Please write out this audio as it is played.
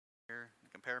here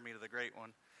and compare me to the great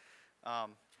one.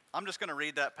 I'm just going to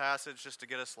read that passage just to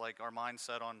get us like our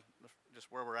mindset on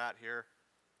just where we're at here.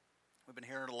 We've been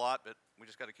hearing it a lot, but we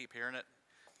just got to keep hearing it.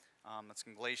 That's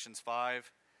in Galatians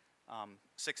 5,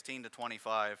 16 to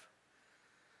 25.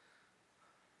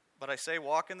 But I say,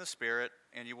 walk in the Spirit,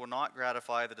 and you will not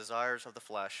gratify the desires of the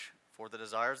flesh. For the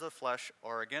desires of the flesh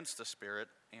are against the Spirit,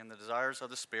 and the desires of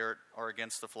the Spirit are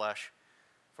against the flesh.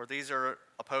 For these are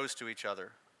opposed to each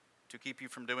other, to keep you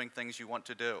from doing things you want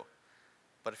to do.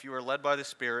 But if you are led by the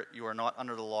Spirit, you are not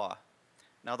under the law.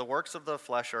 Now the works of the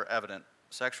flesh are evident: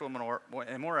 sexual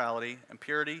immorality,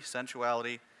 impurity,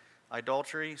 sensuality,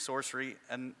 idolatry, sorcery,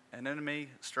 enmity,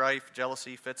 strife,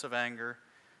 jealousy, fits of anger,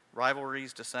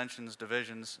 rivalries, dissensions,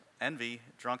 divisions, envy,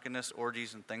 drunkenness,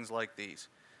 orgies, and things like these.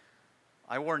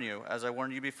 I warn you, as I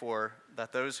warned you before,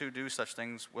 that those who do such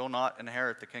things will not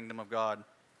inherit the kingdom of God.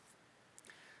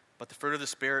 But the fruit of the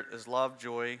Spirit is love,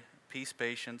 joy, peace,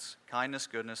 patience, kindness,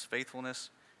 goodness, faithfulness,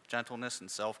 gentleness,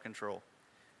 and self-control.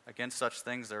 Against such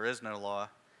things there is no law,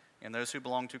 and those who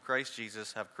belong to Christ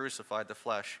Jesus have crucified the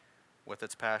flesh with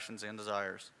its passions and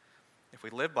desires. If we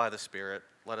live by the Spirit,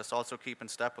 let us also keep in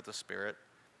step with the Spirit.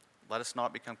 Let us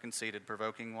not become conceited,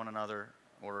 provoking one another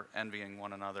or envying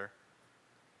one another.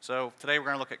 So today we're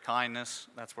going to look at kindness.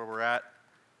 That's where we're at.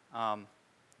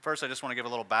 First, I just want to give a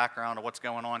little background of what's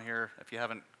going on here, if you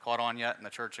haven't caught on yet, in the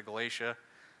church of Galatia.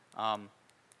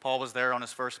 Paul was there on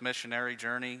his first missionary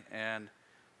journey, and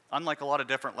unlike a lot of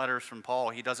different letters from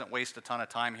Paul, he doesn't waste a ton of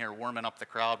time here warming up the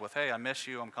crowd with, hey, I miss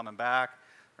you, I'm coming back,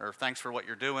 or thanks for what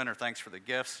you're doing, or thanks for the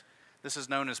gifts. This is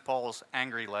known as Paul's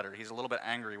angry letter. He's a little bit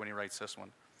angry when he writes this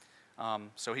one.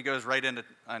 So he goes right into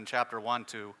in chapter 1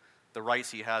 to the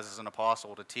rights he has as an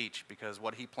apostle to teach, because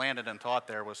what he planted and taught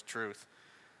there was truth.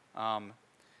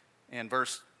 In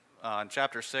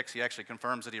chapter 6, he actually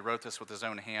confirms that he wrote this with his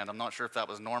own hand. I'm not sure if that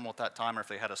was normal at that time or if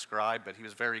they had a scribe, but he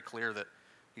was very clear that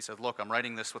he said, look, I'm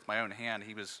writing this with my own hand.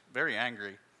 He was very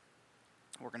angry.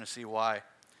 We're going to see why.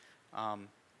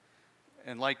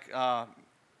 And like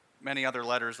many other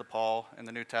letters of Paul in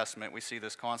the New Testament, we see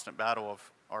this constant battle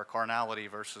of our carnality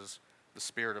versus the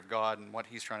Spirit of God and what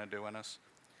he's trying to do in us.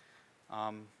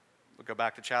 We'll go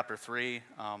back to chapter 3.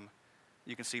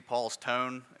 You can see Paul's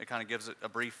tone. It kind of gives it a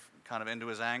brief kind of into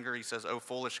his anger. He says, "O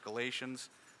foolish Galatians,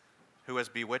 who has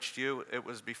bewitched you? It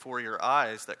was before your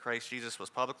eyes that Christ Jesus was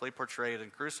publicly portrayed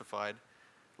and crucified.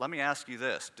 Let me ask you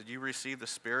this. Did you receive the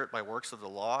Spirit by works of the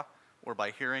law or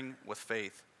by hearing with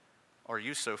faith? Are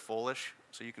you so foolish?"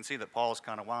 So you can see that Paul is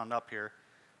kind of wound up here.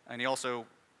 And he also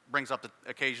brings up the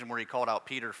occasion where he called out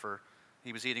Peter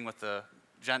he was eating with the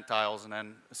Gentiles, and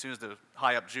then as soon as the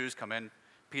high-up Jews come in,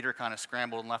 Peter kind of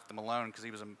scrambled and left them alone because he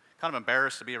was kind of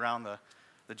embarrassed to be around the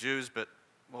Jews. But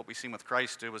what we've seen with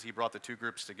Christ do was he brought the two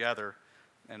groups together,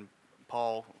 and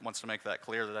Paul wants to make that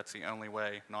clear that that's the only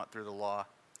way, not through the law.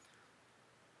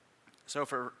 So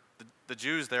for the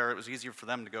Jews there, it was easier for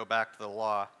them to go back to the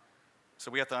law. So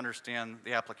we have to understand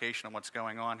the application of what's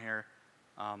going on here.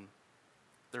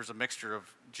 There's a mixture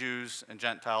of Jews and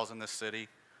Gentiles in this city,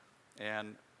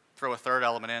 and throw a third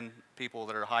element in, people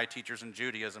that are high teachers in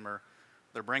Judaism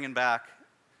they're bringing back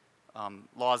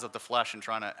laws of the flesh and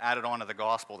trying to add it on to the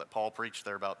gospel that Paul preached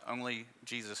there about only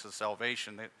Jesus'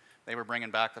 salvation. They were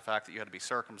bringing back the fact that you had to be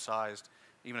circumcised,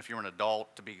 even if you were an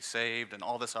adult, to be saved, and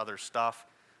all this other stuff.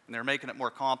 And they're making it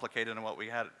more complicated than what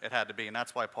it had to be, and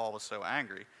that's why Paul was so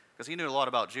angry, because he knew a lot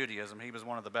about Judaism. He was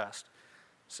one of the best.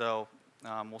 So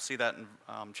we'll see that in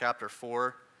chapter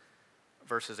 4,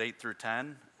 verses 8 through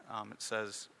 10. It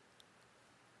says,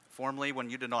 "Formerly, when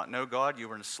you did not know God, you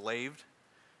were enslaved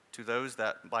to those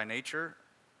that by nature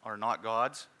are not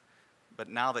God's. But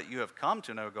now that you have come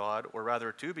to know God, or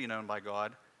rather to be known by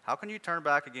God, how can you turn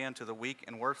back again to the weak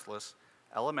and worthless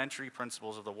elementary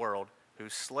principles of the world,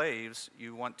 whose slaves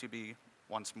you want to be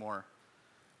once more?"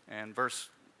 And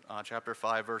chapter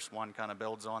 5, verse 1 kind of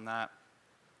builds on that.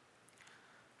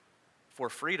 "For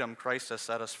freedom Christ has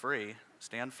set us free.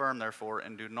 Stand firm, therefore,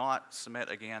 and do not submit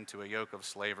again to a yoke of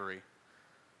slavery."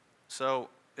 So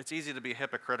it's easy to be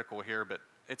hypocritical here, but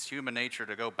it's human nature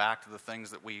to go back to the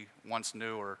things that we once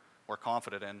knew or were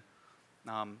confident in.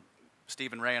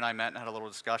 Stephen Ray and I met and had a little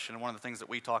discussion, and one of the things that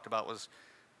we talked about was,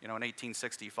 in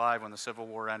 1865 when the Civil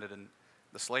War ended and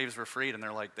the slaves were freed, and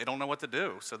they're like, they don't know what to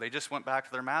do, so they just went back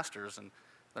to their masters, and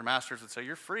their masters would say,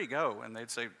 "You're free, go," and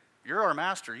they'd say, "You're our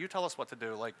master, you tell us what to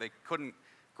do." Like, they couldn't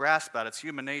grasp that. It's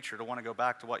human nature to want to go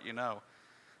back to what you know.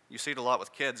 You see it a lot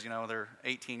with kids, they're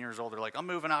 18 years old, they're like, "I'm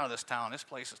moving out of this town, this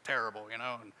place is terrible,"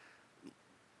 and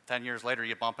 10 years later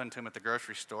you bump into them at the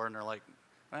grocery store and they're like,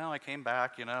 "Well, I came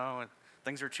back, and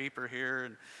things are cheaper here."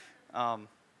 And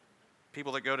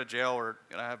people that go to jail or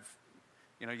have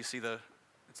You see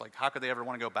it's like, how could they ever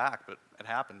want to go back? But it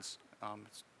happens.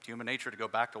 It's human nature to go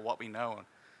back to what we know and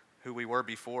who we were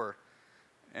before.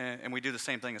 And we do the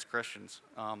same thing as Christians.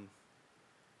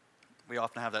 We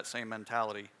often have that same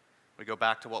mentality. We go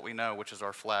back to what we know, which is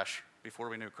our flesh, before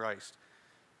we knew Christ.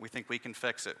 We think we can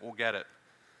fix it. We'll get it.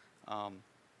 Let me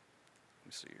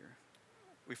see here.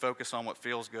 We focus on what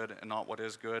feels good and not what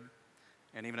is good.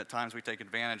 And even at times we take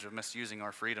advantage of misusing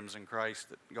our freedoms in Christ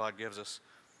that God gives us.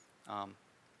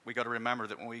 We got to remember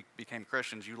that when we became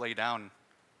Christians, you lay down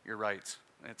your rights.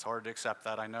 It's hard to accept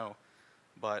that, I know.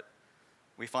 But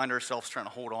we find ourselves trying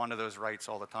to hold on to those rights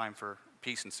all the time for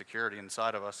peace and security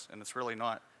inside of us, and it's really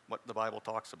not what the Bible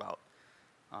talks about.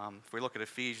 If we look at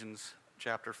Ephesians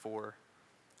chapter 4,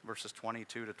 verses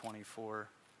 22 to 24,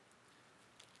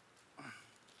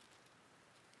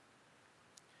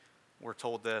 we're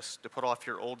told this: to put off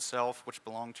your old self, which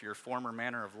belonged to your former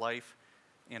manner of life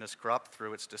and is corrupt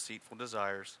through its deceitful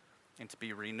desires, and to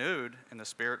be renewed in the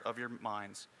spirit of your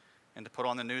minds, and to put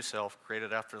on the new self,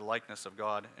 created after the likeness of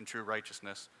God in true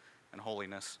righteousness and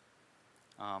holiness.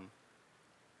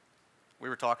 We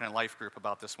were talking in life group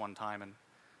about this one time, and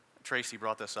Tracy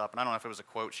brought this up, and I don't know if it was a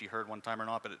quote she heard one time or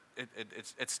not, but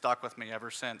it stuck with me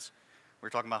ever since. We were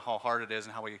talking about how hard it is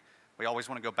and how we always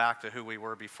want to go back to who we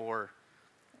were before.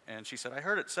 And she said, I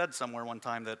heard it said somewhere one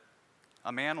time that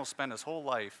a man will spend his whole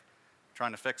life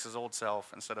trying to fix his old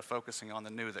self instead of focusing on the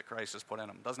new that Christ has put in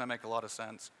him. Doesn't that make a lot of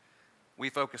sense? We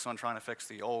focus on trying to fix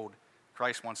the old.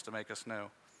 Christ wants to make us new.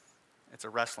 It's a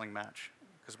wrestling match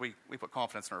because we put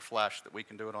confidence in our flesh that we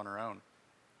can do it on our own.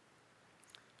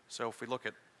 So if we look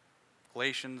at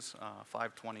Galatians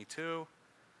 5:22,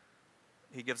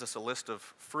 he gives us a list of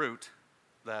fruit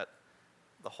that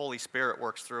the Holy Spirit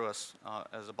works through us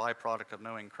as a byproduct of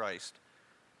knowing Christ.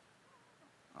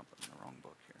 I'm in the wrong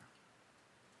book here.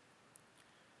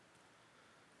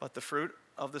 But the fruit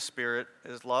of the Spirit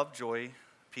is love, joy,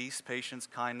 peace, patience,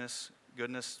 kindness,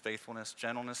 goodness, faithfulness,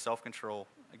 gentleness, self-control.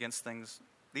 Against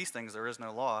these things there is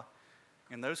no law.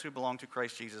 And those who belong to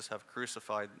Christ Jesus have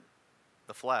crucified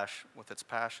the flesh with its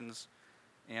passions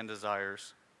and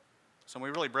desires. So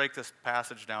when we really break this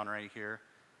passage down right here,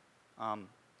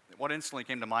 what instantly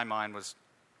came to my mind was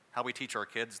how we teach our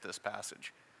kids this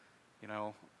passage.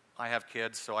 I have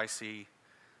kids, so I see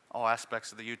all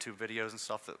aspects of the YouTube videos and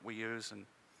stuff that we use, and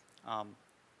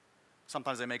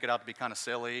sometimes they make it out to be kind of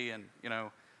silly, and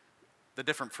the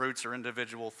different fruits are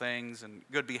individual things and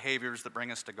good behaviors that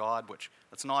bring us to God, which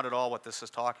that's not at all what this is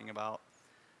talking about.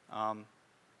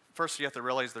 First, you have to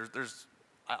realize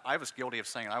I was guilty of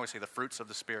saying, I always say the fruits of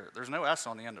the Spirit. There's no S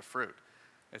on the end of fruit.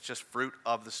 It's just fruit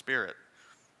of the Spirit.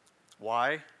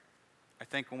 Why? I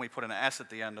think when we put an S at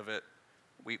the end of it,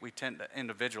 we tend to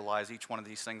individualize each one of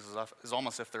these things as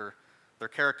almost if they're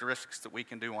characteristics that we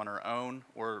can do on our own,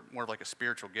 or more like a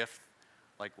spiritual gift.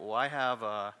 Like, well, I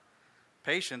have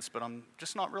patience, but I'm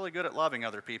just not really good at loving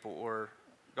other people. Or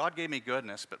God gave me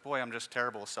goodness, but boy, I'm just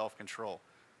terrible with self-control.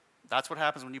 That's what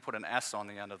happens when you put an S on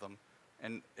the end of them.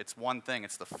 And it's one thing.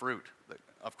 It's the fruit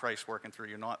of Christ working through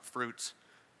you, not fruits,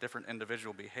 different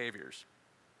individual behaviors.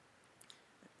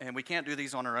 And we can't do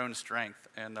these on our own strength.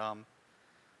 And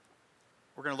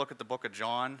we're going to look at the book of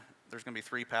John. There's going to be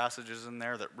 3 passages in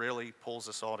there that really pulls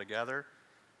this all together.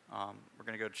 We're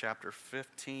going to go to chapter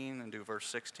 15 and do verse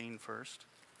 16 first.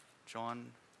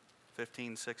 John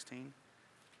 15:16.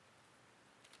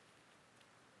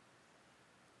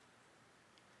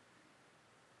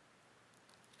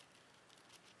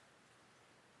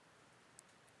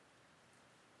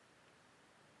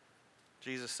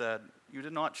 Jesus said, "You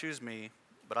did not choose me,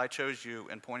 but I chose you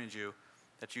and appointed you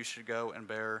that you should go and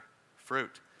bear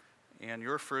fruit. And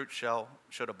your fruit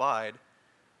should abide,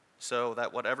 so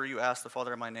that whatever you ask the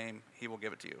Father in my name, he will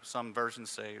give it to you." Some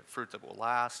versions say fruit that will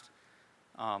last.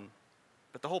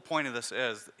 But the whole point of this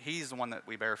is that he's the one that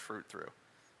we bear fruit through.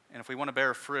 And if we want to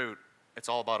bear fruit, it's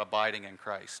all about abiding in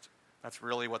Christ. That's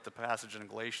really what the passage in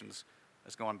Galatians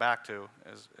is going back to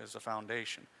as a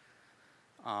foundation.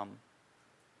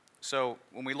 So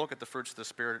when we look at the fruits of the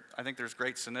Spirit, I think there's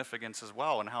great significance as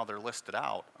well in how they're listed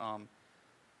out.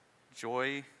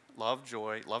 Joy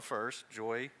first,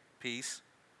 joy, peace.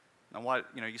 Now,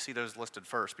 you see those listed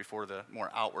first before the more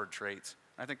outward traits.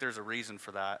 I think there's a reason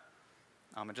for that.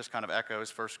 It just kind of echoes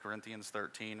 1 Corinthians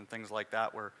 13 and things like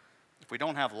that, where if we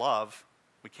don't have love,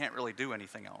 we can't really do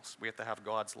anything else. We have to have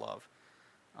God's love.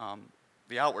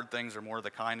 The outward things are more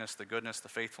the kindness, the goodness, the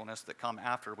faithfulness that come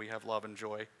after we have love and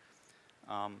joy.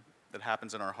 That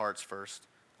happens in our hearts first.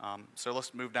 So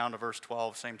let's move down to verse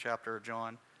 12, same chapter of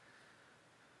John.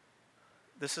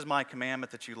 "This is my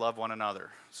commandment, that you love one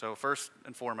another." So first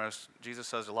and foremost, Jesus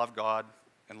says to love God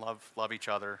and love each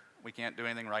other. We can't do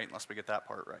anything right unless we get that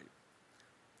part right.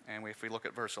 And if we look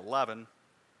at verse 11,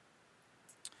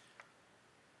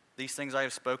 these things I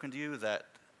have spoken to you, that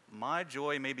my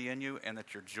joy may be in you and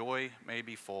that your joy may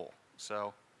be full.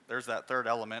 So there's that third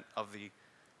element of the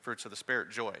fruits of the Spirit,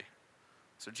 joy.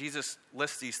 So Jesus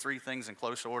lists these three things in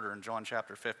close order in John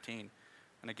chapter 15.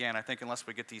 And again, I think unless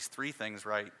we get these three things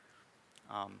right,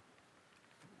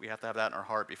 we have to have that in our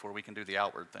heart before we can do the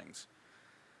outward things.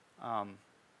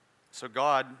 So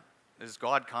is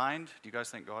God kind? Do you guys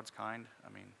think God's kind? I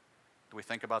mean, do we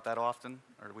think about that often?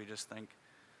 Or do we just think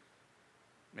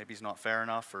maybe he's not fair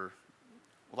enough? Well,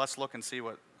 let's look and see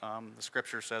what the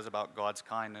scripture says about God's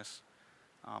kindness.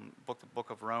 The book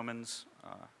of Romans,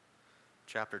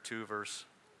 chapter 2, verse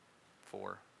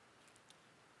 4.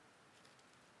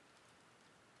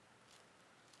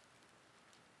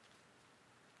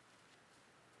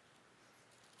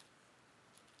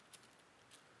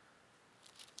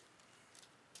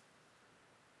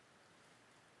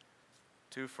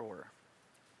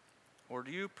 Or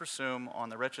do you presume on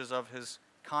the riches of his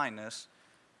kindness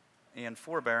and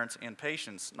forbearance and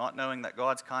patience, not knowing that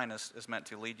God's kindness is meant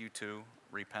to lead you to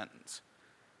repentance?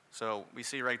 So we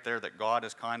see right there that God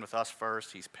is kind with us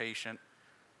first. He's patient.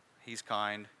 He's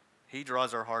kind. He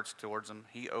draws our hearts towards him.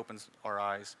 He opens our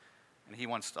eyes, and he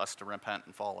wants us to repent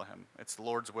and follow him. It's the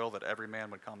Lord's will that every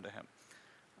man would come to him.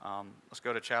 Let's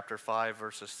go to chapter 5,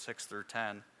 verses 6 through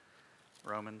 10.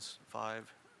 Romans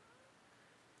 5,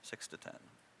 6 to 10.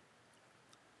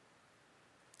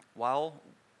 While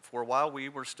we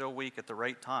were still weak at the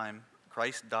right time,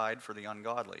 Christ died for the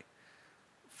ungodly.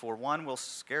 For one will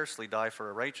scarcely die for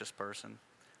a righteous person,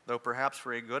 though perhaps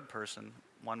for a good person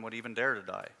one would even dare to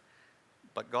die.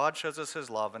 But God shows us his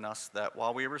love in us, that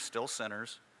while we were still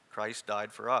sinners, Christ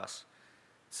died for us.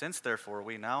 Since therefore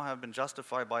we now have been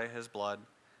justified by his blood,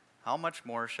 how much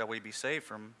more shall we be saved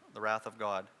from the wrath of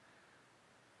God?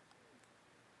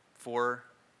 For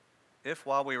if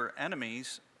while we were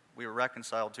enemies we were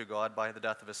reconciled to God by the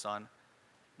death of his Son,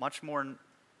 much more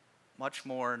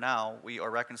now we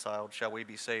are reconciled shall we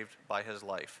be saved by his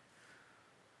life.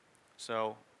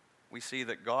 So we see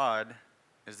that God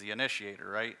is the initiator,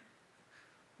 right?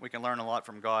 We can learn a lot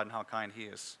from God and how kind he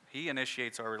is. He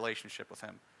initiates our relationship with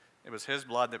him. It was his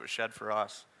blood that was shed for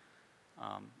us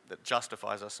that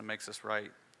justifies us and makes us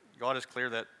right. God is clear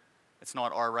that it's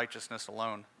not our righteousness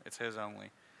alone, it's his only.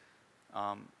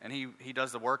 And he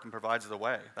does the work and provides the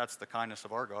way. That's the kindness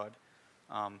of our God.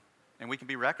 And we can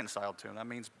be reconciled to him. That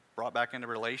means brought back into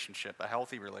relationship, a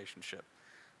healthy relationship.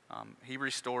 He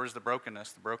restores the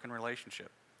brokenness, the broken relationship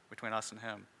between us and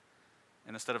him.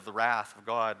 And instead of the wrath of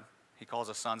God, he calls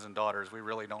us sons and daughters. We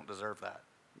really don't deserve that.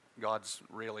 God's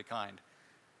really kind.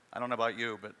 I don't know about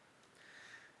you, but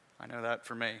I know that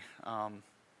for me.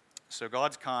 So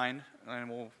God's kind, and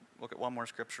we'll look at one more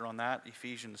scripture on that,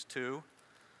 Ephesians 2.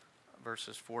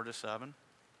 Verses 4 to 7.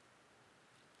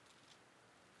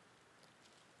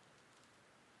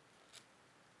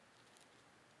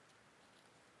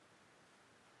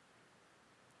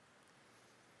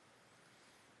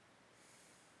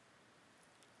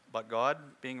 But God,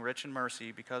 being rich in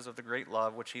mercy, because of the great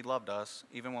love which he loved us,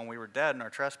 even when we were dead in our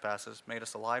trespasses, made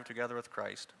us alive together with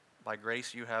Christ. By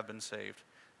grace you have been saved,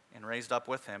 and raised up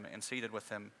with him, and seated with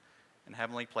him in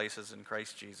heavenly places in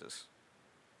Christ Jesus.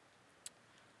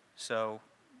 So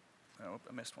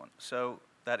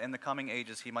that in the coming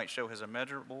ages he might show his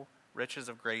immeasurable riches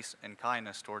of grace and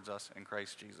kindness towards us in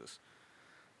Christ Jesus.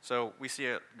 So we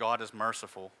see God is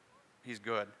merciful. He's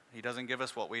good. He doesn't give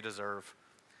us what we deserve.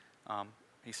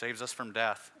 He saves us from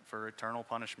death, for eternal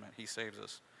punishment. He saves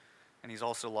us. And he's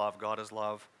also love. God is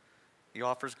love. He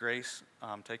offers grace,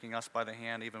 taking us by the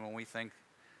hand even when we think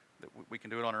that we can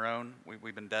do it on our own.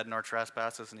 We've been dead in our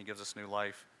trespasses, and he gives us new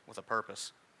life with a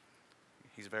purpose.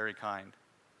 He's very kind.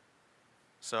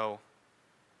 So,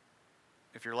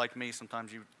 if you're like me,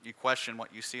 sometimes you question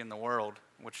what you see in the world,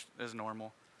 which is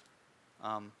normal.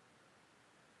 I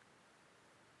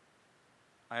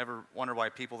ever wonder why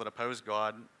people that oppose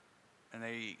God, and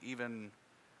they even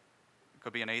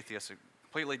could be an atheist,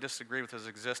 completely disagree with his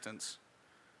existence,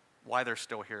 why they're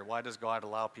still here. Why does God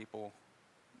allow people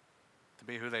to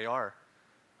be who they are?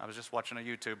 I was just watching a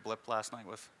YouTube blip last night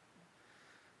with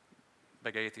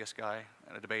big atheist guy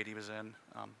at a debate he was in,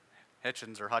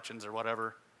 Hitchens or Hutchins or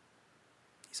whatever.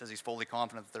 He says he's fully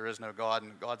confident that there is no God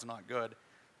and God's not good.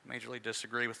 Majorly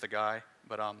disagree with the guy,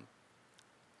 but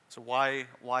so why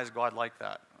is God like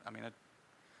that? I mean,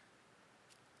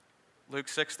 Luke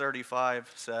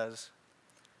 6:35 says,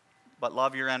 "But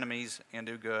love your enemies and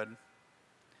do good,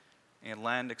 and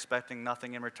lend, expecting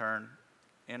nothing in return.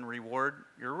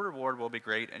 Your reward will be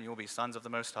great, and you will be sons of the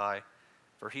Most High,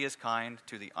 for he is kind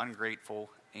to the ungrateful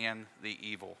and the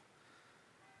evil.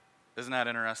 Isn't that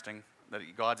interesting? That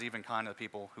God's even kind to the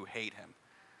people who hate him.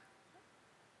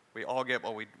 We all get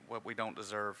what we don't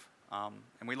deserve.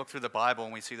 And we look through the Bible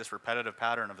and we see this repetitive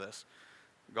pattern of this.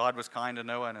 God was kind to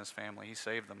Noah and his family. He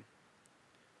saved them.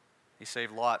 He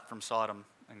saved Lot from Sodom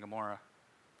and Gomorrah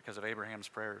because of Abraham's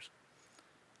prayers.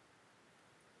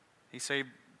 He saved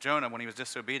Jonah when he was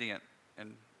disobedient,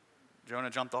 and Jonah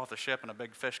jumped off the ship and a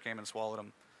big fish came and swallowed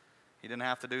him. He didn't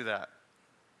have to do that.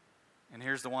 And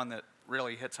here's the one that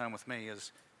really hits home with me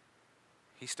is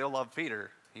he still loved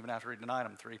Peter even after he denied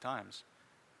him 3 times.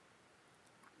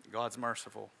 God's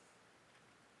merciful.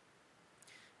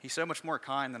 He's so much more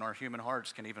kind than our human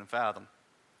hearts can even fathom,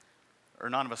 or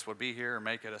none of us would be here or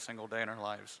make it a single day in our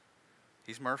lives.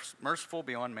 He's merciful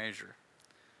beyond measure.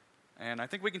 And I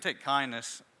think we can take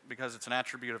kindness because it's an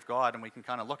attribute of God, and we can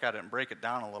kind of look at it and break it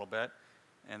down a little bit.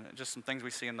 And just some things we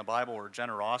see in the Bible are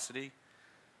generosity,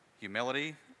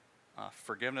 humility,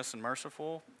 forgiveness and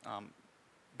merciful,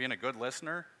 being a good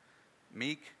listener,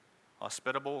 meek,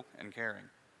 hospitable, and caring.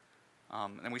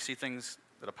 And we see things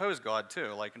that oppose God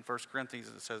too, like in 1 Corinthians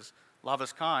it says, love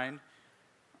is kind,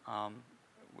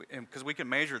 because we can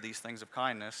measure these things of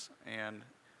kindness,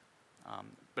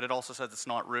 but it also says it's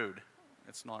not rude.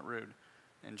 It's not rude.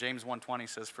 And James 1:20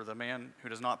 says, for the man who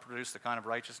does not produce the kind of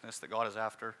righteousness that God is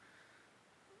after,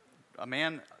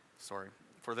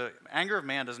 for the anger of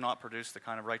man does not produce the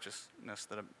kind of righteousness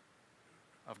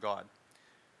of God.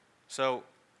 So,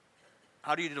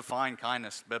 how do you define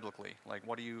kindness biblically? Like,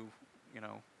 what do you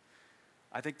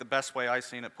I think the best way I've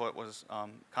seen it put was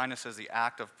kindness is the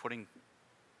act of putting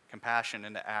compassion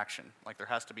into action. Like, there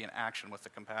has to be an action with the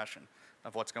compassion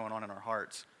of what's going on in our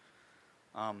hearts.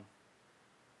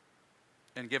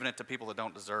 And giving it to people that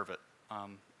don't deserve it.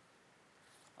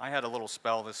 I had a little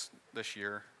spell this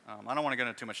year. I don't want to go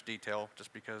into too much detail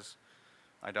just because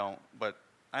I don't, but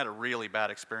I had a really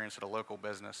bad experience at a local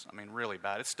business. I mean, really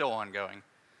bad. It's still ongoing.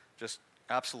 Just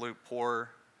absolute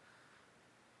poor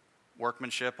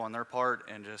workmanship on their part,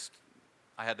 and just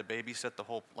I had to babysit the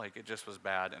whole, it just was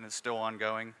bad, and it's still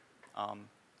ongoing.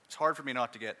 It's hard for me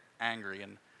not to get angry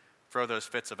and throw those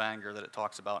fits of anger that it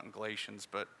talks about in Galatians,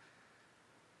 but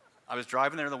I was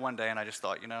driving there the one day and I just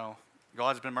thought,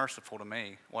 God's been merciful to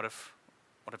me. What if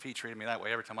he treated me that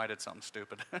way every time I did something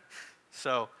stupid?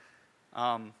 So,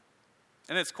 and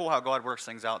it's cool how God works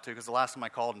things out too, because the last time I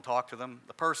called and talked to them,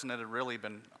 the person that had really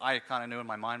been, I kind of knew in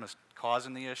my mind was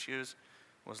causing the issues,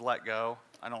 was let go.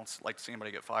 I don't like to see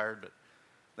anybody get fired, but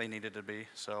they needed to be.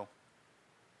 So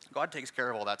God takes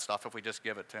care of all that stuff if we just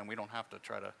give it to him. We don't have to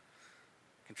try to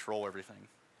control everything.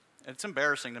 It's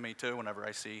embarrassing to me too whenever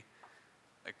I see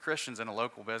Christians in a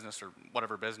local business or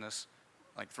whatever business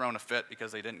throwing a fit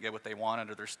because they didn't get what they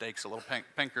wanted, or their steak's a little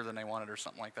pinker than they wanted, or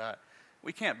something like that.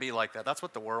 We can't be like that. That's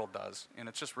what the world does, and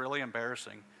it's just really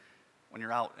embarrassing when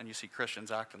you're out and you see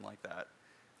Christians acting like that.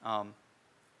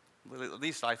 At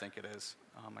least I think it is.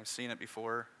 I've seen it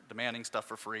before, demanding stuff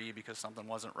for free because something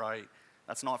wasn't right.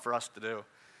 That's not for us to do.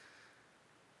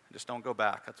 Just don't go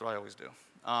back. That's what I always do.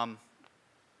 And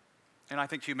I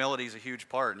think humility is a huge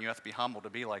part, and you have to be humble to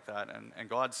be like that. And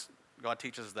God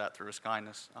teaches that through his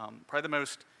kindness. Probably one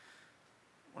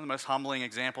of the most humbling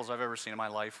examples I've ever seen in my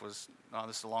life was,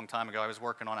 this is a long time ago, I was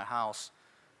working on a house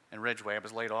in Ridgeway. I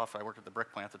was laid off. I worked at the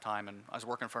brick plant at the time, and I was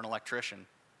working for an electrician.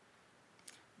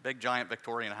 Big, giant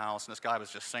Victorian house, and this guy was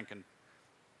just sinking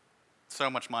so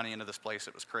much money into this place,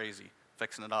 it was crazy.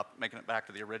 Fixing it up, making it back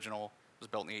to the original. It was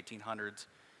built in the 1800s.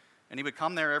 And he would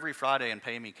come there every Friday and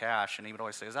pay me cash, and he would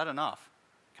always say, is that enough?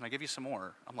 Can I give you some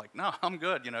more? I'm like, no, I'm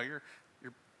good. You're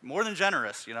more than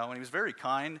generous, and he was very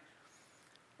kind.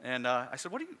 And I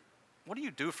said, what do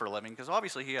you do for a living? Because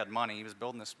obviously he had money. He was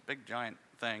building this big, giant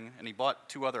thing, and he bought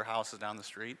 2 other houses down the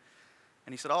street.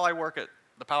 And he said, I work at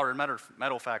the powder and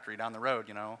metal factory down the road,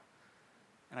 And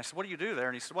I said, what do you do there?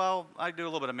 And he said, well, I do a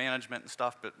little bit of management and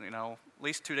stuff, but, at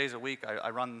least 2 days a week I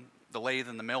run the lathe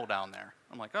and the mill down there.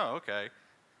 I'm like, oh, okay.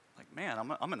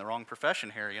 Man, I'm in the wrong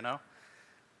profession here,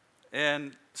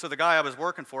 And so the guy I was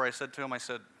working for, I said to him,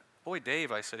 boy,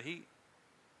 Dave, I said, he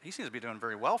seems to be doing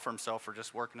very well for himself for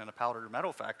just working in a powder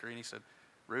metal factory. And he said,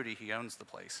 Rudy, he owns the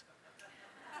place.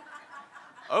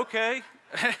 Okay.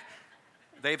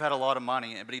 Dave had a lot of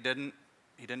money, but he didn't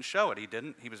show it.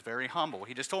 He was very humble.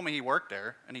 He just told me he worked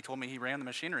there, and he told me he ran the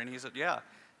machinery, and he said, yeah,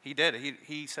 he did.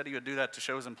 He said he would do that to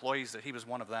show his employees that he was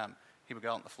one of them. He would go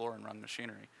out on the floor and run the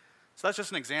machinery. So that's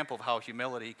just an example of how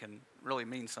humility can really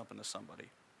mean something to somebody.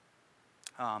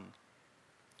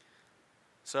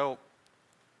 So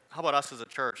how about us as a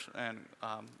church? And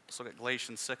let's look at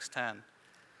Galatians 6:10.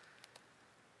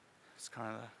 It's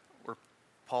kind of where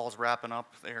Paul's wrapping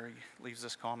up there, he leaves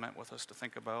this comment with us to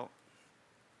think about.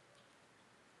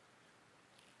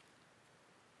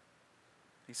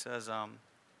 He says,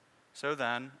 So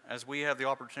then, as we have the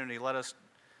opportunity, let us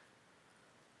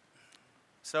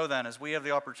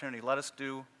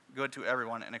do good to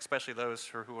everyone, and especially those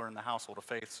who are in the household of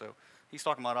faith. So he's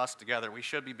talking about us together. We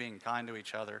should be being kind to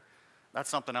each other. That's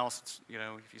something else,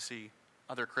 if you see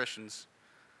other Christians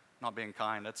not being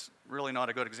kind, that's really not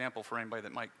a good example for anybody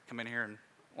that might come in here and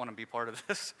want to be part of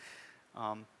this.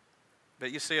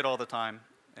 But you see it all the time,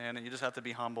 and you just have to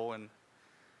be humble. And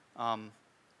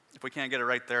if we can't get it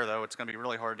right there, though, it's going to be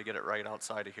really hard to get it right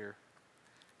outside of here,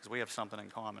 because we have something in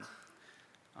common.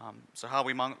 So how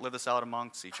we live this out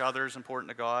amongst each other is important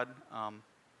to God.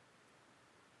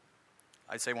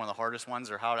 I'd say one of the hardest ones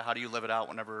are how do you live it out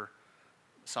whenever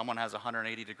someone has a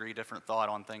 180-degree different thought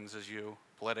on things as you,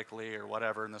 politically or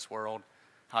whatever in this world.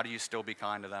 How do you still be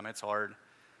kind to them? It's hard.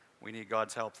 We need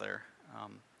God's help there.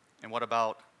 And what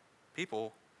about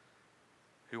people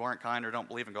who aren't kind or don't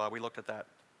believe in God? We looked at that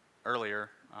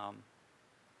earlier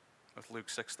with Luke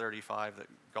 6:35, that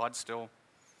God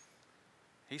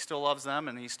He still loves them,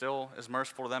 and He still is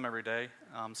merciful to them every day.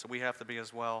 So we have to be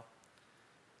as well.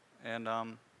 And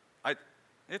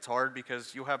it's hard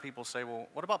because you have people say, well,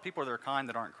 what about people that are kind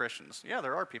that aren't Christians? Yeah,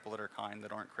 there are people that are kind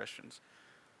that aren't Christians.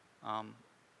 And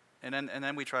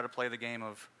then we try to play the game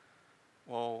of,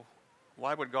 well,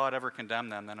 why would God ever condemn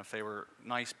them then if they were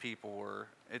nice people? Or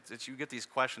you get these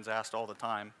questions asked all the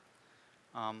time.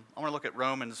 I'm going to look at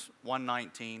Romans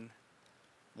 1:19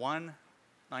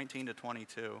 to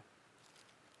 22.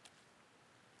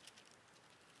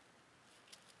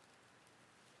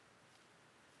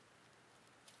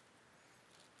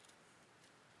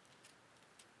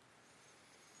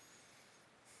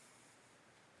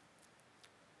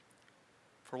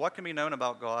 For what can be known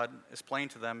about God is plain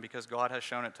to them because God has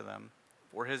shown it to them.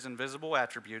 For His invisible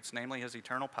attributes, namely His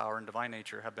eternal power and divine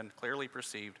nature, have been clearly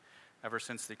perceived ever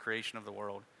since the creation of the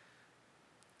world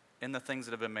in the things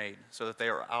that have been made, so that they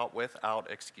are without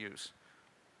excuse.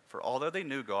 For although they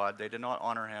knew God, they did not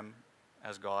honor Him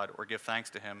as God or give thanks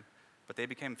to Him, but they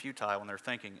became futile in their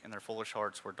thinking, and their foolish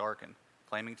hearts were darkened.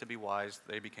 Claiming to be wise,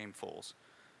 they became fools.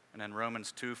 And in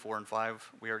Romans 2, 4, and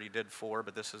 5, we already did 4,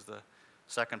 but this is the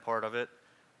second part of it.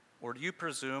 Or do you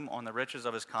presume on the riches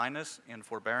of His kindness and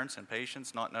forbearance and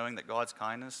patience, not knowing that God's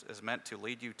kindness is meant to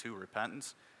lead you to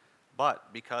repentance?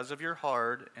 But because of your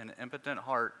hard and impotent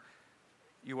heart,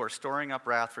 you are storing up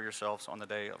wrath for yourselves on the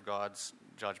day of God's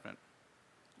judgment.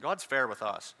 God's fair with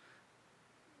us.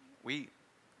 You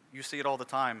see it all the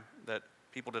time that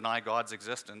people deny God's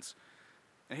existence.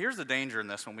 And here's the danger in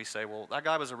this when we say, well, that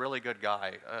guy was a really good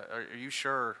guy. Are you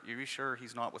sure? Are you sure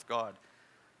he's not with God?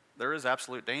 There is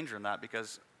absolute danger in that,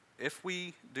 because if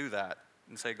we do that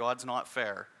and say God's not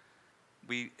fair,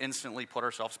 we instantly put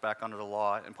ourselves back under the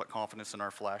law and put confidence in our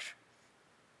flesh.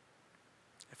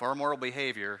 If our moral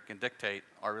behavior can dictate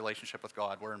our relationship with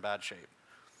God, we're in bad shape.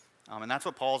 And that's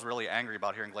what Paul's really angry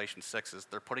about here in Galatians 6, is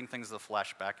they're putting things of the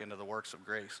flesh back into the works of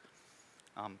grace.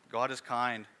 God is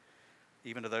kind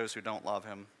even to those who don't love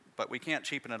Him, but we can't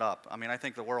cheapen it up. I mean, I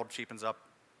think the world cheapens up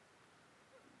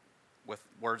with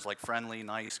words like friendly,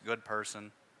 nice, good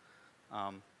person.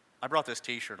 I brought this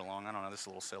t-shirt along. I don't know, this is a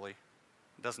little silly.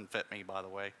 It doesn't fit me, by the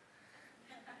way.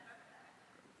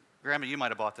 Grandma, you might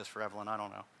have bought this for Evelyn, I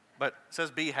don't know. But it says,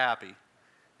 be happy.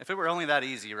 If it were only that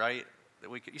easy, right?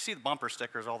 You see the bumper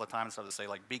stickers all the time and stuff that say,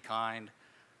 like, be kind,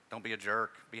 don't be a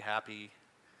jerk, be happy.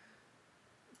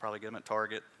 Probably get them at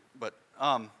Target. But,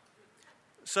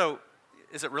 so,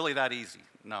 is it really that easy?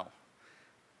 No.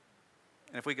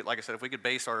 And if we could, like I said, if we could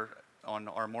base on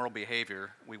our moral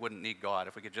behavior, we wouldn't need God.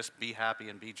 If we could just be happy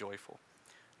and be joyful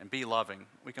and be loving.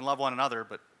 We can love one another,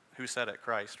 but who said it?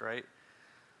 Christ, right?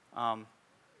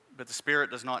 But the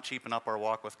Spirit does not cheapen up our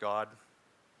walk with God.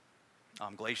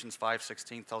 Galatians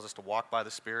 5:16 tells us to walk by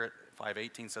the Spirit.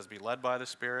 5:18 says be led by the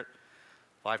Spirit.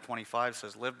 5:25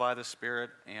 says live by the Spirit.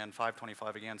 And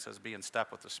 5:25 again says be in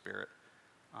step with the Spirit.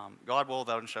 God will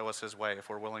then show us His way if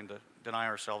we're willing to deny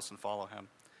ourselves and follow Him.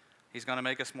 He's going to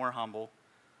make us more humble.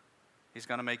 He's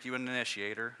going to make you an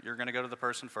initiator. You're going to go to the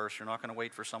person first. You're not going to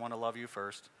wait for someone to love you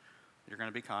first. You're going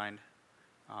to be kind.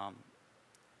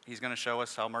 He's going to show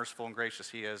us how merciful and gracious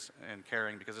He is and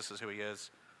caring, because this is who He is.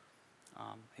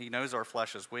 He knows our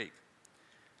flesh is weak.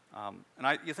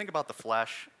 You think about the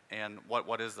flesh and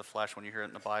what is the flesh when you hear it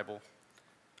in the Bible.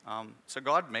 So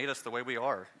God made us the way we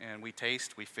are, and we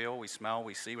taste, we feel, we smell,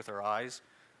 we see with our eyes.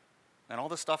 And all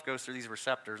this stuff goes through these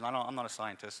receptors. And I'm not a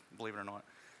scientist, believe it or not.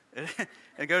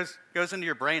 It goes into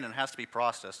your brain and has to be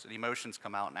processed, and emotions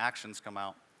come out and actions come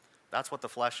out. That's what the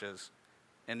flesh is.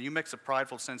 And you mix a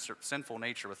prideful, sinful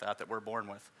nature with that we're born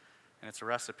with. And it's a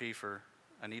recipe for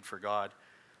a need for God.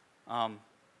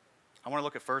 I want to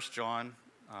look at 1 John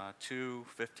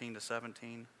 2:15 to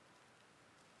 17.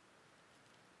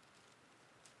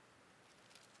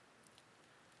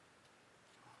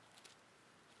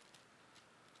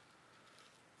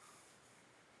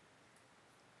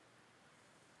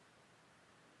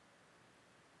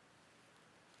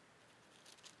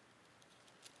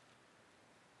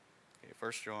 Okay,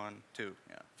 1 John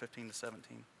 2:15 to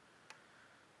 17.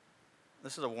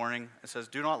 This is a warning. It says,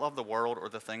 "Do not love the world or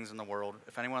the things in the world.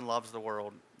 If anyone loves the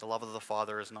world, the love of the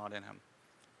Father is not in him.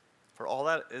 For all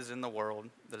that is in the world,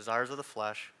 the desires of the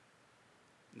flesh,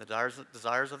 and the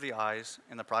desires of the eyes,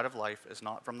 and the pride of life is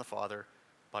not from the Father,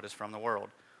 but is from the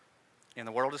world. And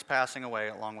the world is passing away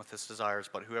along with its desires,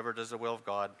 but whoever does the will of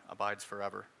God abides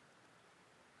forever."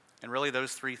 And really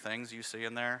those three things you see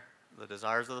in there, the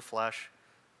desires of the flesh,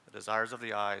 the desires of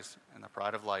the eyes, and the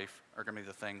pride of life, are going to be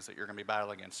the things that you're going to be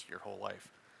battling against your whole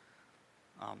life.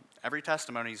 Every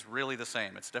testimony is really the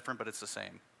same. It's different, but it's the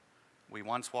same. We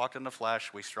once walked in the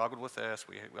flesh. We struggled with this.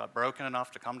 We got broken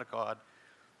enough to come to God.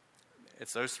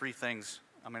 It's those three things.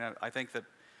 I mean, I think that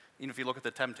even if you look at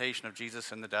the temptation of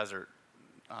Jesus in the desert,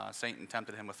 Satan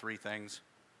tempted him with three things.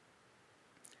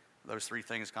 Those three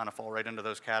things kind of fall right into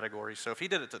those categories. So if he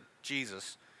did it to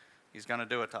Jesus, he's going to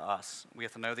do it to us. We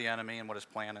have to know the enemy and what his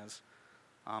plan is.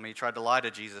 He tried to lie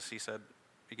to Jesus. He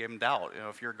gave him doubt.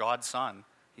 If you're God's son,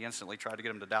 he instantly tried to get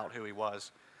him to doubt who he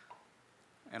was.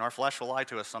 And our flesh will lie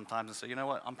to us sometimes and say, you know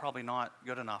what, I'm probably not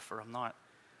good enough, or I'm not.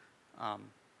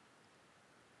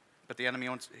 But the enemy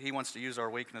wants to use our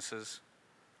weaknesses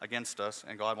against us,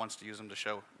 and God wants to use them to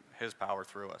show his power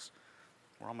through us.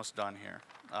 We're almost done here.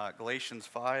 Galatians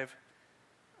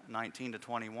 5:19 to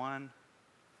 21.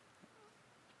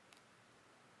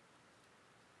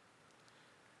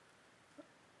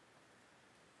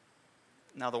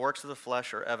 Now the works of the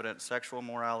flesh are evident: sexual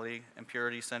immorality,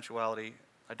 impurity, sensuality,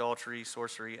 adultery,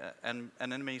 sorcery,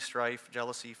 enmity, strife,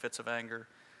 jealousy, fits of anger,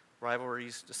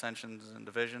 rivalries, dissensions, and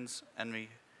divisions, envy,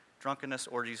 drunkenness,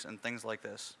 orgies, and things like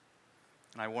this.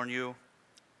 And I warn you,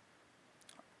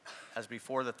 as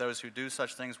before, that those who do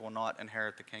such things will not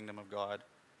inherit the kingdom of God.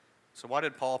 So why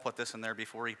did Paul put this in there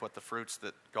before he put the fruits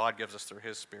that God gives us through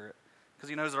his Spirit? Because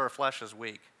he knows that our flesh is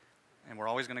weak, and we're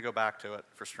always going to go back to it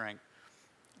for strength.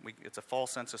 It's a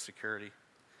false sense of security.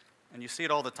 And you see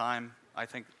it all the time. I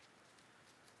think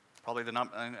probably I've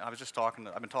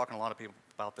been talking to a lot of people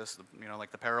about this,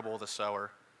 like the parable of the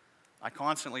sower. I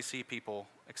constantly see people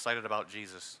excited about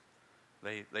Jesus.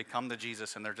 They come to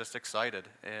Jesus and they're just excited.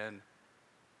 And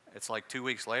it's like 2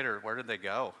 weeks later, where did they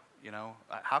go?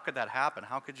 How could that happen?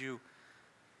 How could you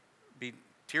be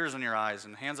tears in your eyes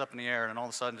and hands up in the air and all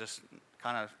of a sudden just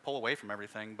kind of pull away from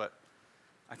everything? But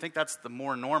I think that's the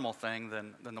more normal thing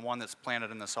than the one that's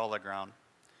planted in the solid ground.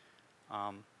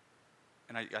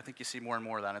 And I think you see more and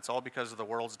more of that. And it's all because of the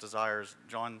world's desires.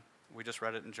 John, we just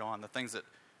read it in John, the things that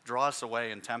draw us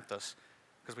away and tempt us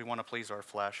because we want to please our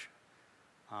flesh.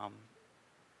 Our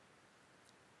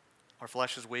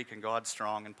flesh is weak and God's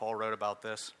strong, and Paul wrote about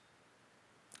this.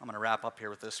 I'm going to wrap up here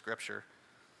with this scripture.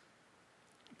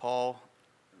 Paul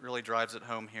really drives it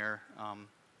home here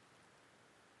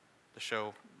to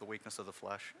show the weakness of the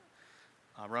flesh.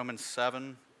 Romans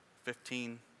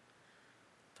 7:15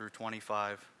 through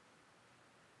 25.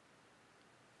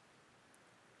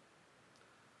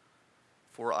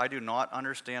 For I do not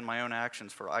understand my own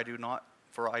actions, for I do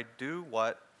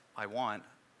what I want,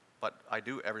 but I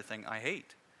do everything I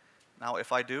hate. Now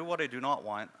if I do what I do not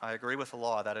want, I agree with the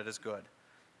law that it is good.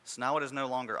 So now it is no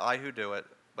longer I who do it,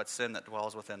 but sin that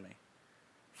dwells within me.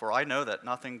 For I know that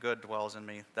nothing good dwells in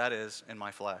me, that is, in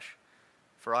my flesh.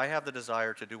 For I have the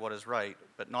desire to do what is right,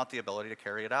 but not the ability to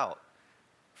carry it out.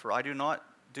 For I do not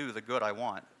do the good I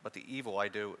want, but the evil I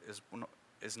do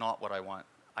is not what I want.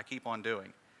 I keep on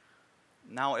doing.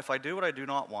 Now if I do what I do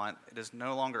not want, it is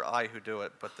no longer I who do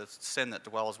it, but the sin that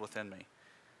dwells within me.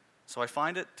 So I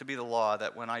find it to be the law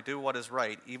that when I do what is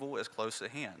right, evil is close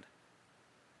at hand.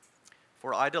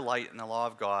 For I delight in the law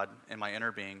of God in my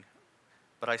inner being,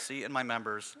 but I see in my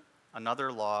members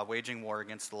another law waging war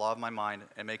against the law of my mind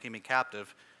and making me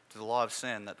captive to the law of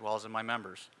sin that dwells in my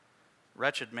members.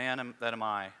 Wretched man that am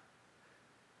I.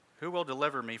 Who will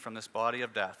deliver me from this body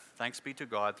of death? Thanks be to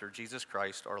God through Jesus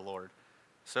Christ our Lord.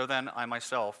 So then I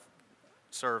myself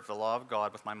serve the law of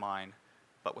God with my mind,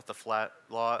 but with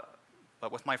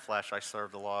my flesh I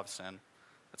serve the law of sin.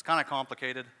 It's kind of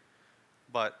complicated,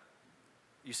 but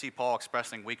you see Paul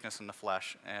expressing weakness in the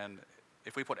flesh, and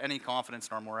if we put any confidence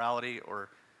in our morality or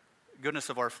goodness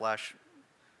of our flesh,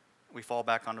 we fall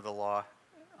back under the law.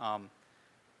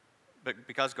 but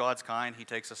because God's kind, he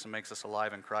takes us and makes us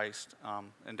alive in Christ.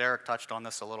 And Derek touched on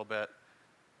this a little bit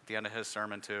at the end of his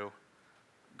sermon too.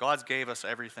 God's gave us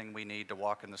everything we need to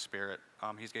walk in the Spirit.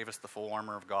 He's gave us the full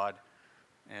armor of God.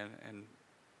 And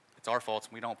it's our fault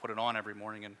we don't put it on every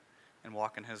morning and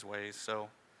walk in his ways. So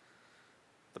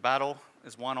the battle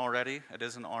is won already. It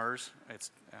isn't ours.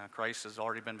 It's Christ has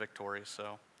already been victorious.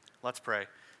 So let's pray.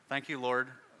 Thank you, Lord.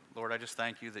 Lord, I just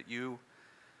thank you that you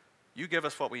give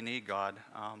us what we need, God.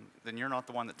 Then you're not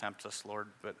the one that tempts us, Lord,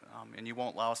 but and you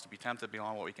won't allow us to be tempted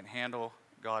beyond what we can handle,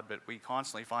 God, but we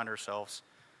constantly find ourselves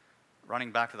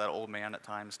running back to that old man at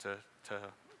times to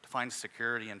find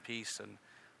security and peace and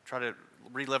try to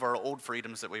relive our old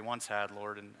freedoms that we once had,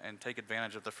 Lord, and take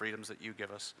advantage of the freedoms that you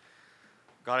give us.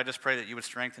 God, I just pray that you would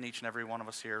strengthen each and every one of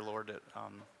us here, Lord,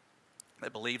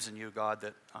 that believes in you, God,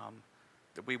 that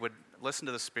we would listen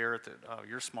to the Spirit, that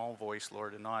your small voice,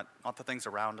 Lord, and not the things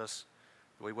around us,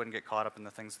 that we wouldn't get caught up in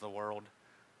the things of the world,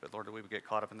 but, Lord, that we would get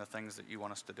caught up in the things that you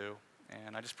want us to do.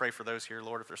 And I just pray for those here,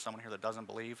 Lord, if there's someone here that doesn't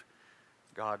believe,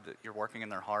 God, that you're working in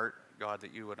their heart, God,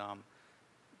 that you would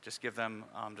just give them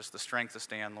just the strength to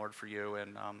stand, Lord, for you,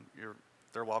 and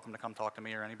they're welcome to come talk to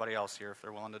me or anybody else here if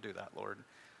they're willing to do that, Lord.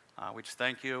 We just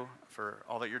thank you for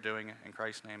all that you're doing. In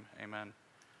Christ's name, amen.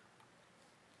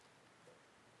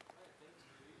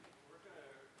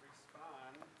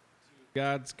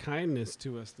 God's kindness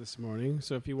to us this morning.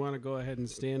 So if you want to go ahead and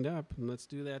stand up, and let's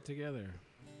do that together.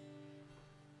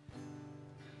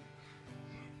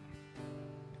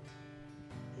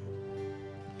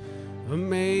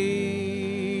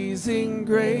 Amazing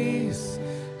grace,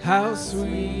 how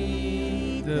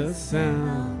sweet the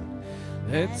sound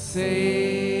that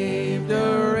saved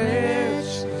a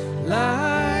wretch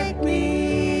like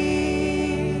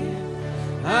me.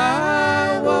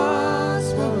 I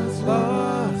once was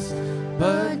lost,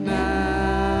 but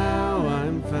now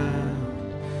I'm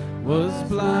found, was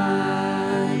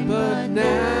blind, but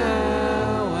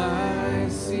now I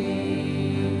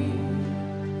see.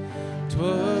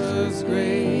 'Twas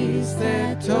grace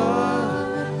that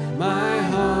taught my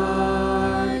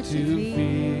heart to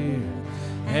fear,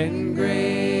 and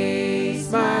grace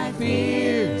my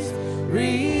fears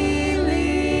relieved.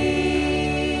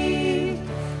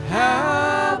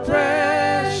 How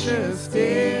precious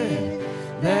did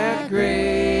that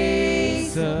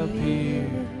grace appear,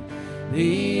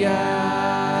 the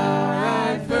hour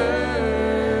I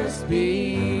first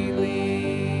believed.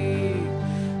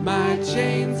 My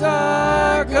chains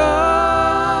are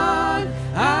gone,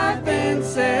 I've been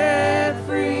set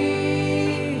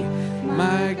free.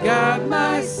 My God,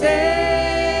 my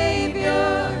Savior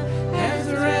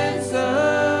has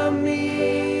ransomed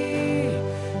me,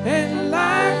 and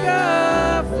like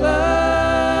a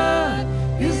flood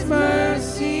his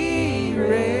mercy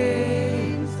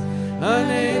reigns,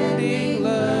 unending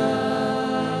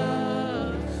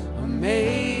love,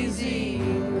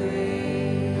 amazing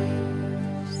grace.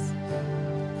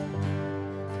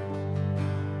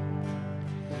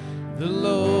 The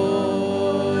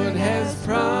Lord has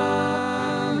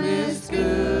promised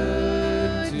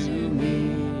good to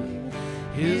me,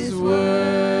 his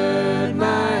word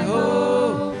my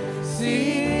hope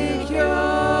secures.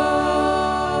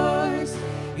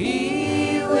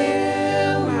 He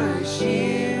will my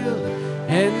shield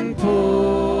and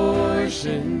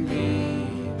portion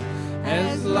be,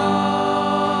 as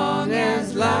long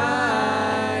as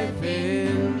life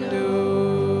endures.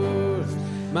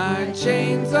 My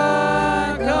chains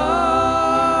are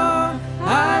gone,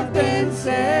 I've been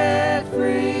set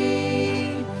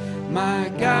free. My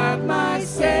God, my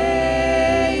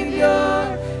Savior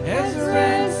has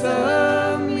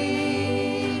ransomed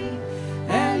me,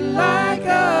 and like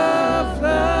a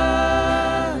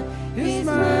flood his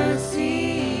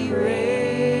mercy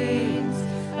reigns,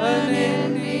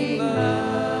 unending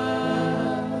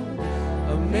love,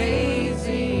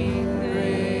 amazing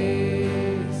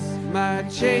grace. My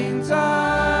chains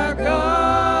are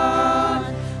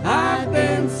gone, I've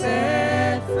been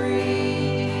set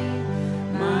free.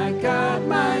 My God,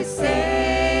 my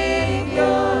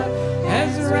Savior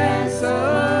has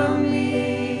ransomed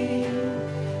me,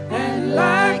 and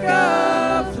like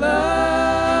a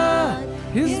flood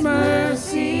his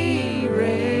mercy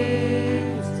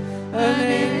reigns,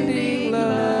 unending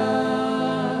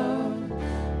love,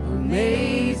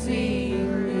 amazing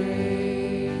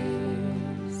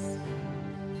grace.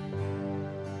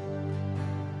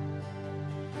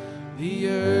 The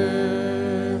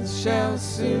earth shall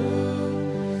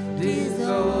soon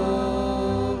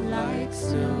dissolve like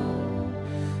snow,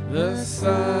 the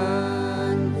sun